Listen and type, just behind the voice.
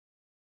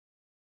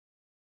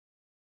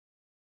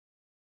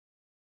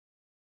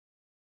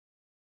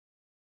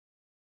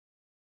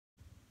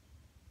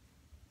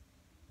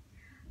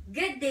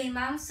Good day,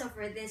 ma'am. So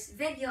for this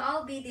video,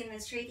 I'll be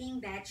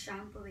demonstrating bed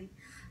shampooing.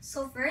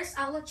 So first,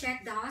 I will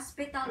check the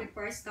hospital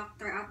reports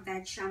doctor of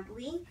bed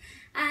shampooing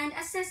and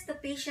assess the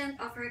patient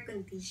of her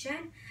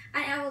condition,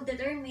 and I will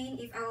determine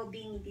if I will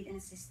be needed an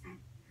assistant.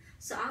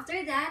 So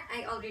after that,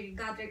 I already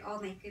gathered all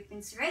my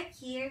equipments right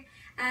here,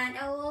 and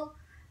I will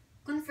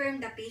confirm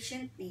the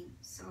patient name.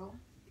 So,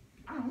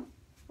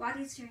 what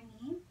is your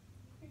name?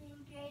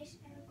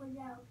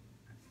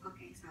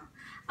 Okay, so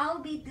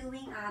I'll be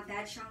doing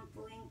bed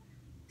shampooing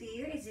to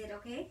you. Is it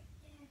okay?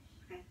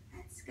 Okay,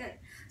 that's good.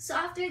 So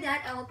after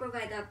that, I will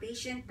provide the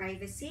patient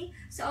privacy.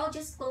 So I'll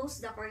just close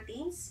the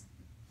curtains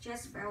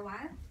just for a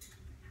while.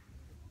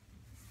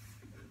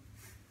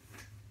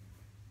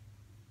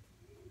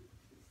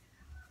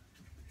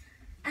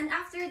 And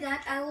after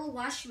that, I will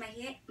wash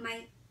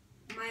my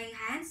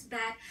hands,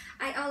 but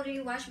I already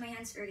washed my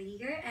hands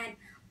earlier and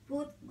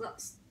put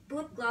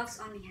gloves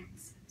on my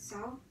hands.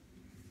 So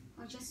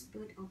I'll just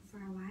put up for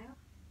a while.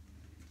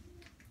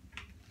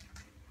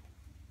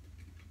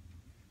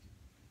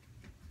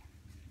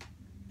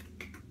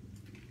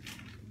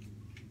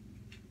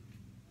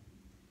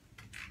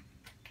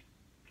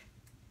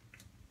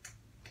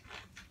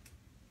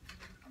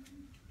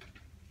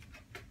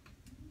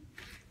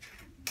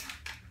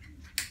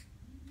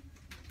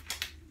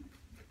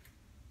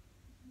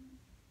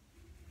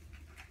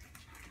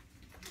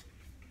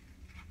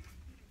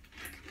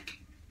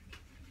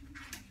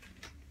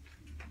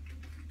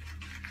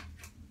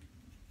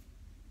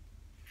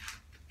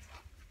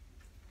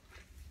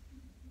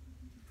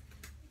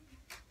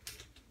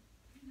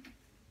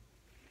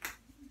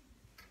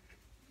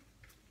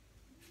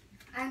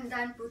 I'm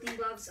done putting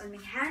gloves on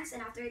my hands,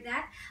 and after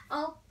that,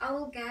 I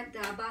will get the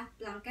bath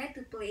blanket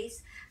to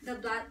place the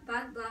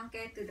bath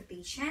blanket to the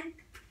patient.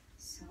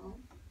 So,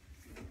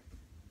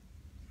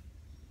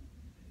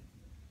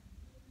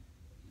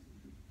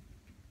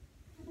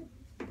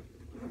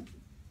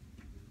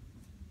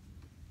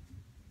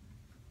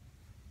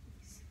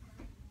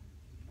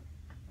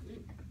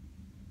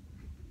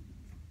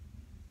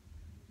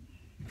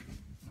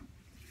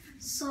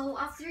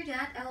 after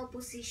that, I will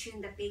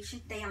position the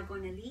patient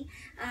diagonally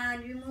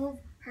and remove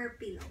her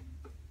pillow.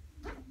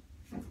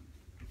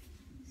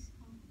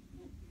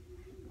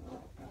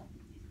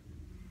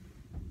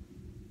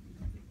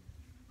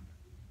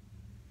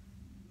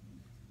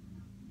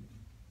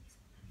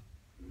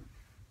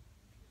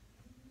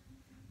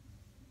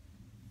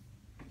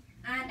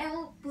 And I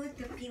will put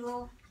the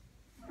pillow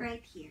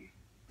right here.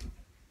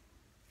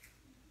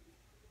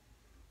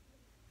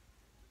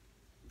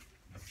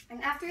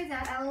 And after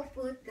that, I will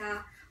put the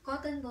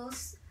cotton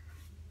balls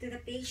to the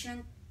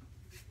patient's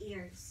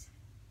ears.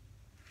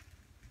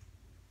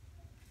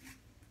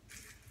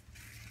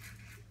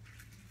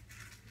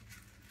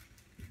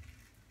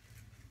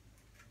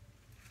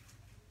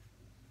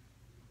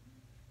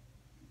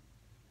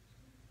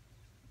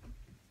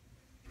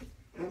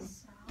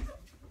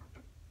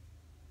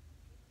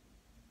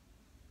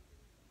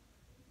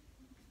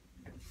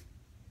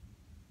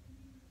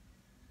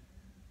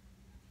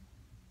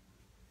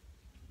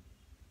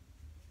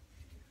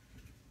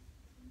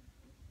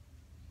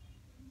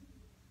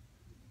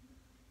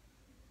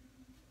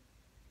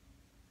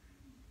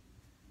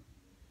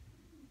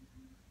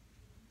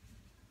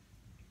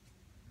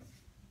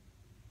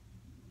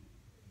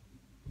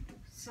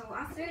 So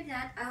after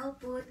that, I'll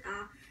put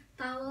a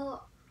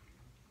towel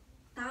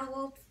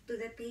to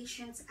the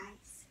patient's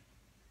eyes.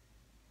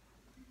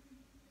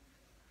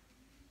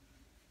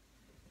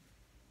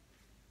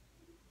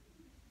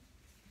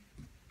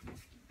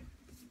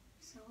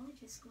 So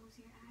just close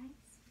your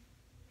eyes.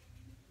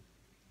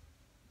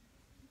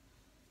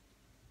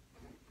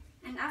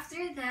 And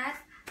after that,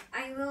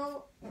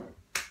 I'll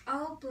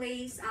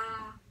place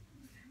a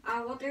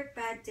water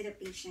pad to the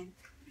patient.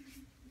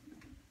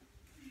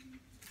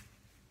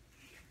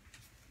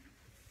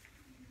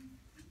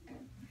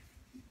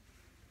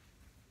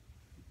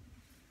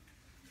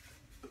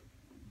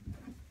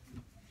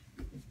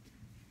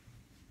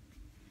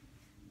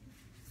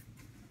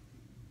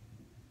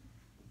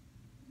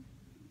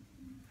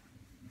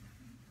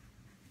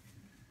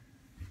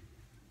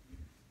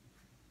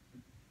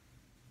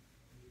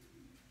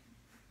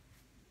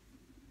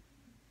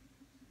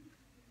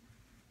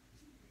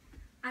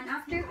 And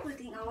after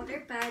putting a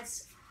water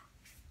pads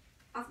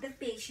of the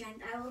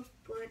patient, I'll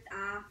put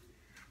a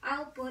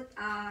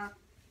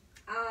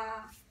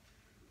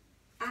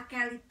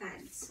cali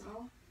pad.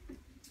 So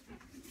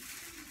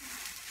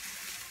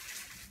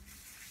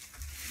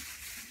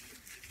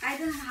I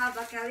don't have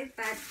a cali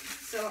pad,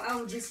 so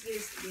I'll just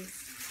use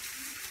this.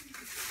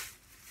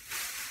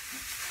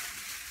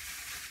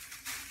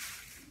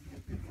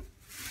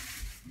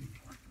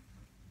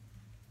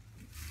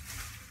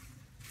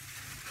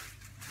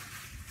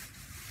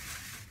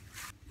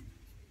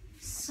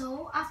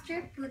 So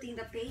after putting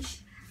the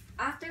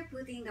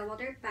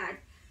water pad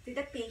to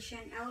the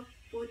patient, I'll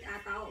put a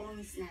towel on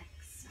his neck.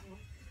 So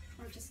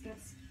I'll just get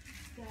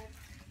a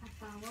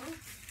towel.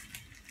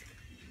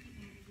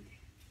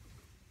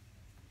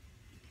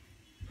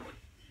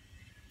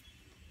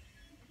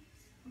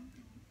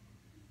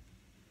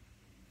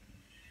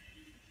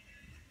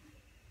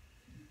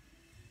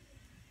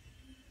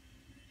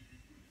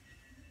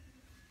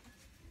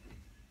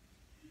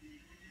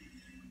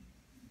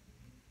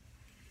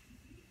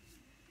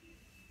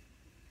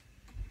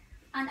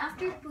 And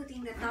after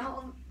putting the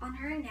towel on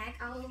her neck,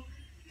 I will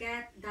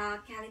get the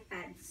cali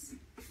pads.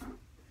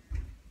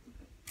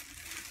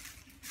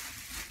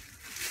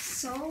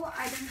 So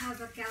I don't have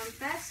a cali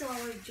pad, so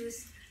I will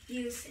just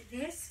use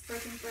this for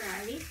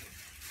temporarily.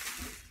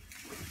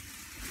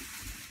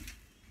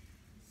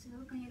 So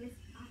can you lift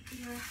up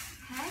your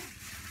head?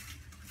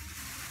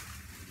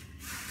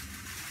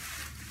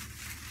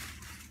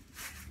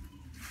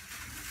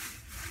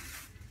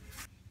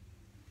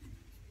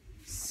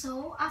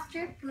 So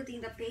after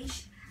putting the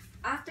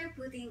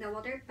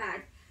water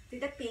pad to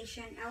the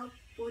patient, I'll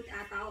put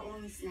a towel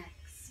on his neck.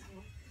 So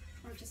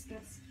I'll just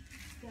get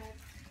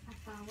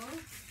a towel.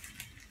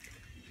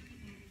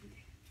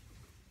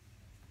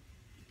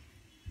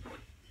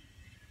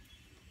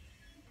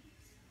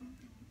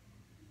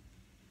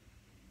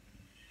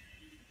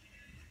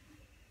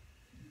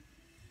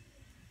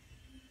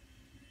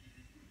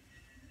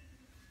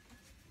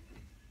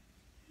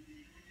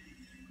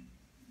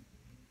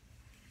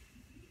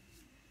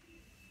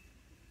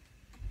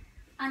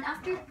 And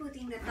after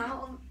putting the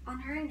towel on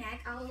her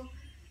neck, I will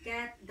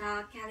get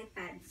the cali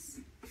pads.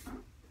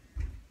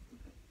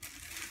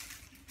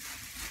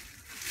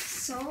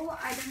 So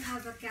I don't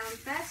have a cali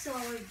pad, so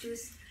I will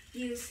just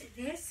use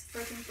this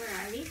for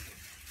temporarily.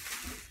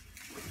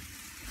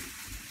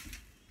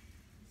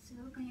 So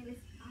can you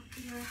lift up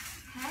your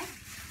head?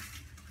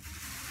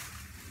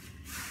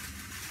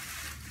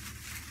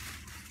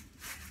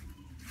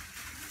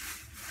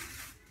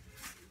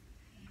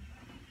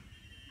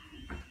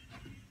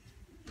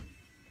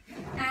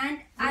 And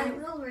I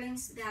will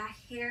rinse the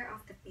hair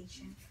of the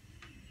patient.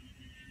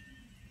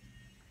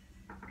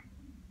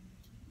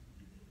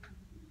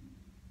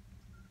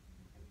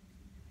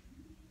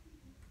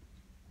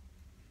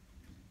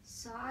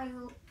 So I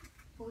will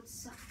put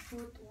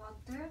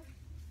water,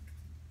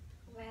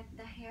 wet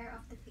the hair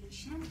of the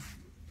patient.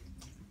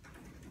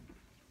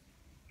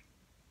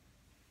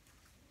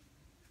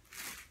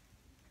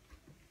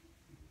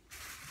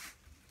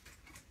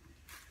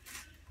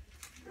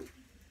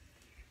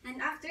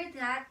 And after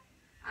that,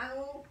 I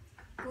will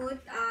put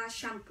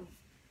shampoo.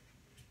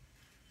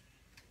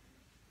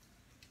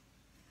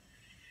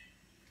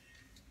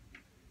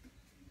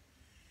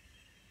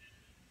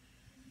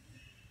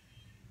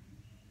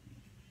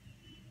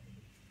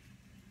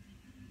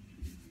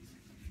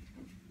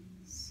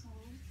 So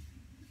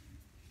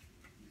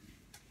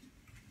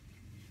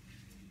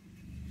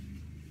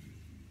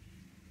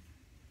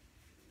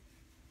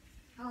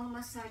I'll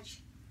massage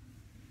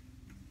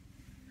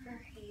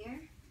her hair.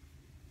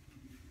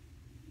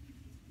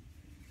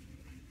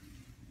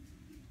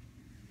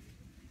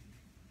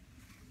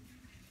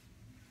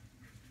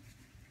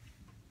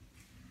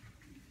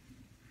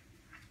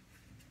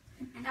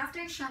 And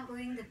after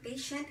shampooing the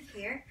patient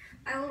hair,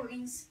 I will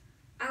rinse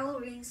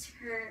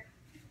her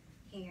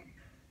hair.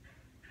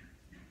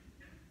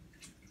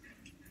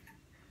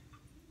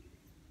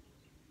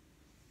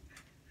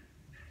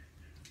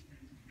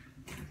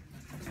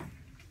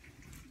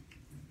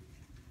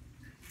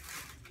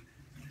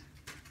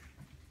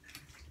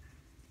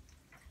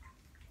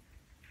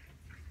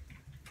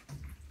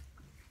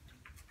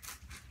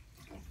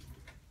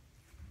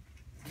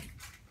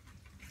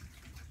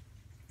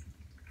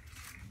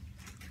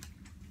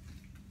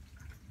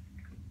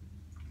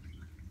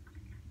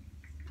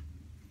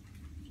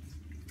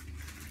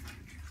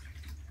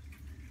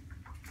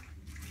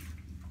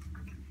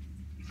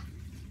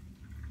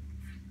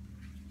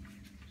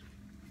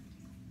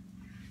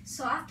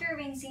 So after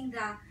rinsing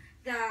the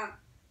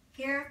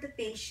hair of the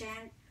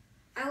patient,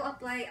 I will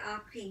apply a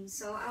cream.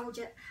 So I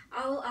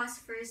will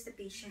ask first the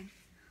patient,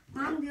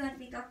 "Mom, do you want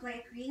me to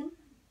apply a cream?"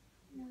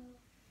 No.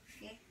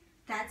 Okay,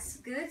 that's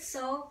good.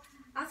 So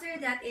after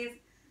that, if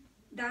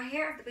the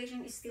hair of the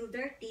patient is still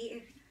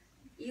dirty, if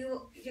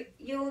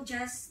you'll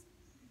just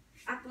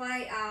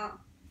apply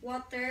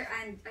water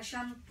and a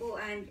shampoo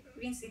and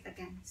rinse it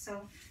again.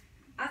 So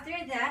after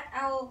that,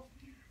 I'll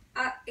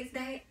if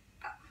the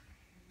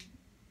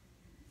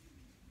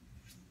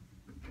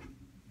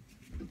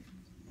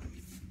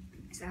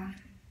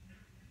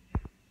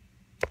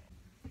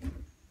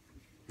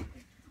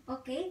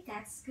okay,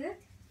 that's good.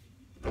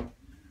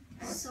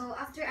 So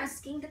after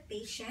asking the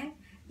patient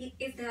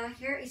if the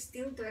hair is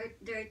still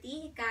dirty,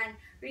 he can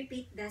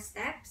repeat the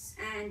steps,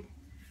 and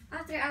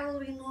after I will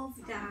remove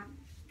the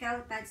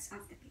cali pads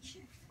of the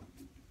patient.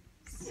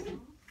 So,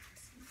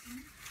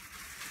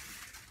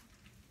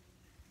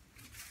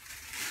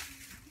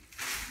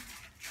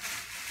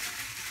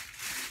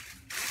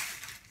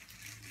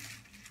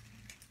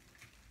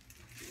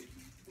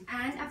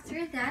 and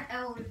after that,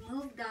 I will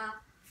remove the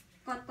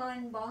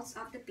cotton balls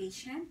of the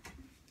patient.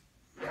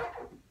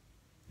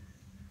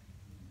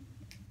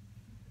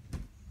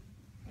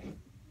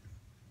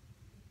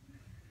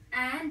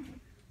 And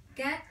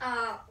get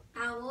a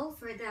towel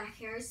for the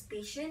hair's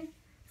patient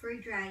for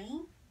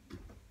drying.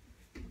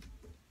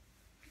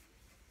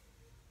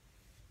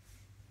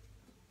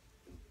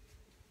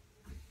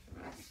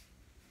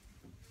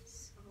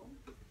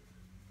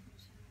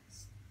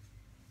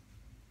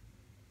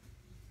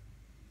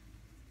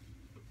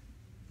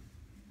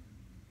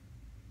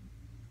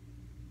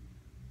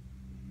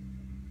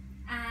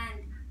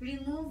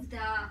 remove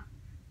the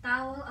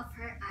towel of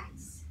her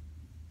eyes.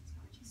 So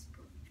I'll just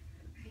put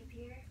right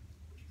here.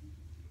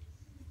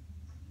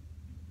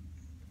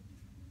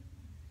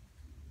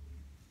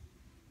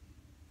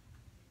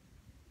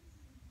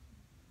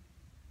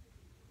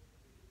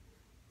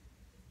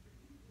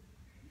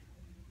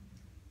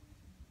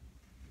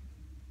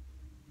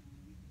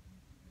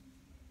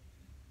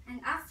 And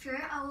after,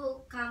 I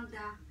will comb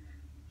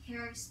the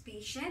hair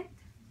patient.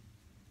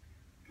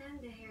 Comb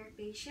the hair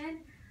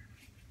patient.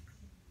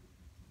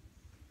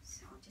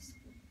 So I'll just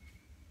put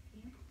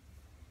here.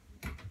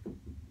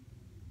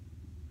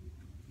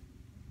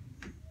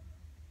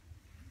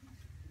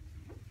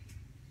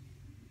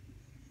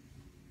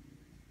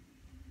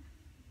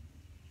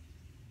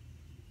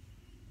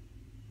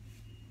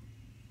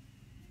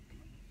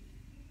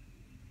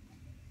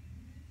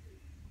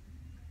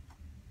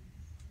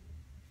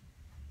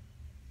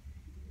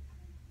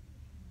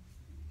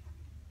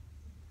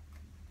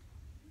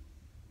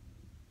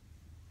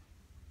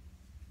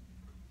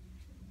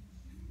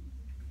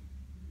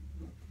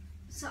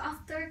 So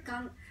after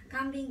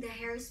combing the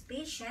hairs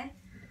patient,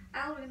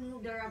 I'll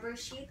remove the rubber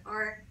sheet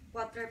or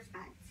water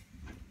pad.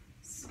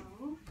 So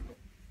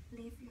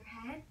lift your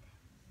head.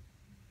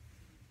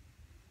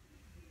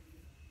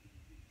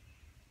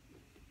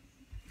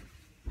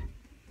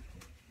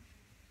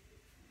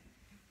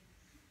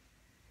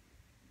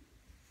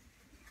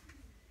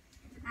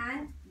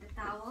 And the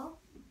towel.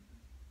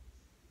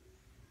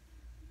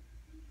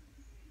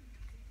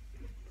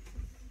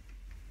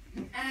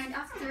 And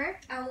after,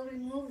 I will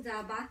remove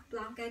the back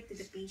blanket to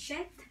the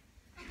patient.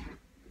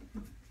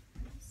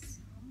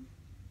 So.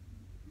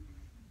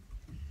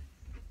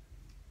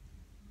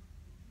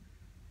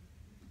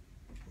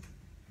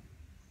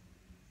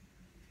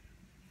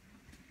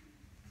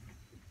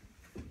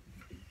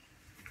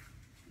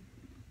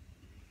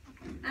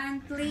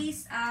 And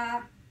place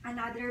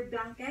another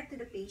blanket to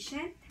the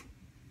patient.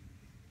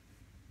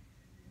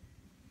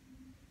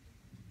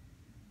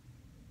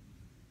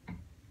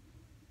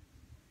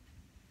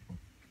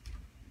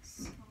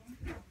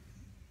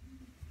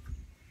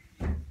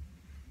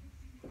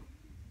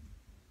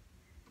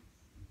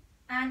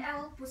 And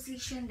I will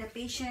position the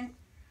patient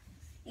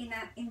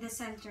in the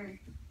center,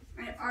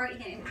 or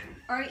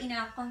in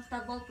a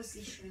comfortable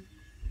position.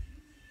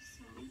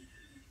 So,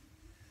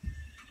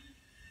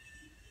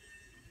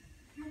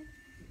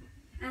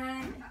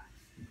 and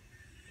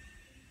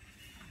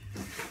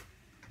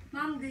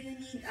mom, do you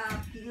need a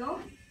pillow?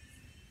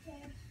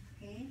 Yes.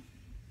 Okay.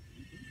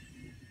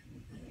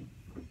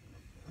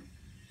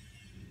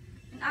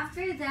 And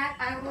after that,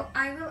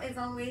 I will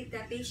evaluate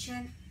the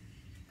patient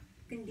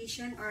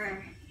condition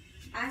or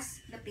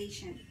ask the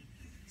patient.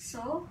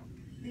 So,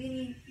 do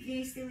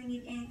you still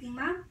need anything,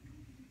 ma'am?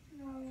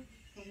 No.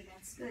 Okay,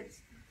 that's good.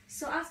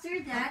 So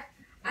after that,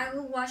 I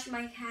will wash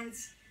my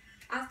hands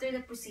after the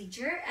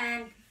procedure,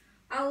 and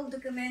I will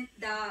document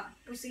the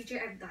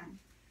procedure I've done.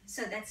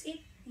 So that's it.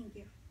 Thank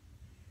you.